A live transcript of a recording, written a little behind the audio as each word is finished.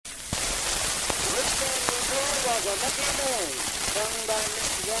was a lucky man, sung by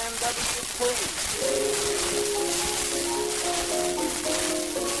Mr. W.Quinn.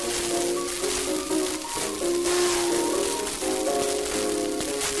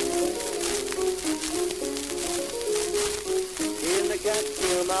 In the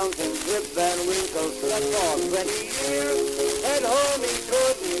Catskill Mountains, Rip Van Winkle slept for 20 years. At home he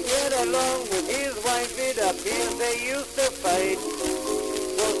couldn't get along with his wife. It appears they used to fight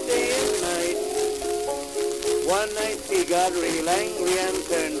both day and night. One night he got real angry and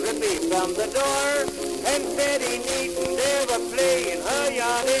turned Rippy from the door and said he needn't ever play in her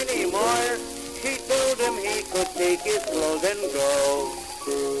yard anymore. She told him he could take his clothes and go.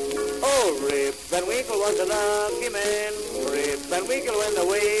 Oh, Rip Van Winkle was a lucky man. Rip Van Winkle went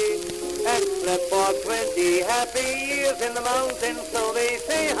away and slept for 20 happy years in the mountains. So they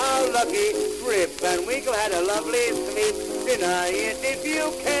say how lucky. Rip Van Winkle had a lovely sleep. Deny it if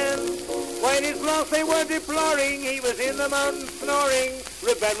you can. While his loss they were deploring, he was in the mountains snoring.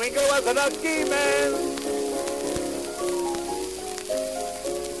 Rip Van Winkle was a lucky man.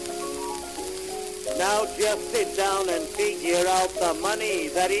 Now just sit down and figure out the money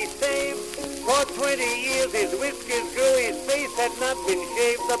that he saved. For 20 years his whiskers grew, his face had not been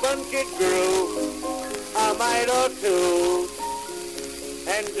shaved, the bunch it grew a mile or two.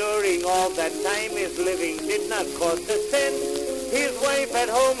 And during all that time his living did not cost a cent. His wife at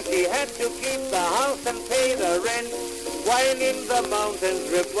home, she had to keep the house and pay the rent, while in the mountains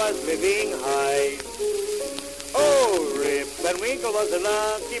Rip was living high. Oh, Rip Van Winkle was a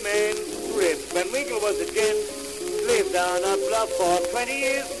lucky man. Rip Van Winkle was a gent. Lived on a bluff for 20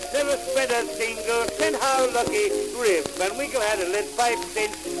 years, never spent a single cent. How lucky. Rip Van Winkle had a lit 5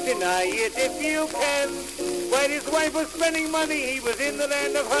 cents. Deny it if you can. While his wife was spending money, he was in the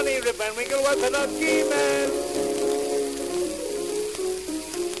land of honey. Rip Van Winkle was a lucky man.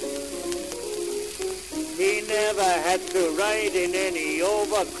 He never had to ride in any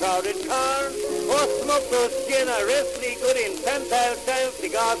overcrowded car or smoke those generously good infantile style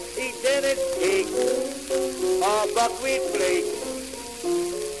cigars. He didn't take or buckwheat flakes.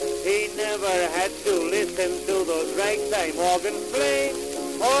 He never had to listen to those ragtime organs play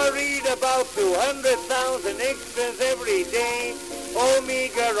or read about 200,000 extras every day.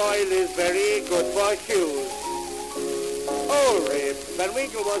 Omega oil is very good for shoes. Oh, Rip Van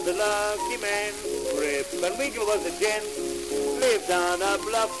Winkle was a lucky man. Rip Van Winkle was a gent. Lived on a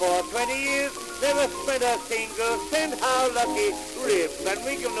bluff for 20 years, never spent a single cent. How lucky. Rip Van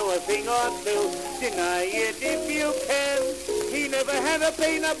Winkle knew a thing or two. Deny it if you can. He never had a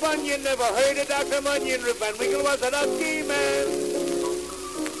pain up onion, never heard of Dr. Munyon. Rip Van Winkle was a lucky man.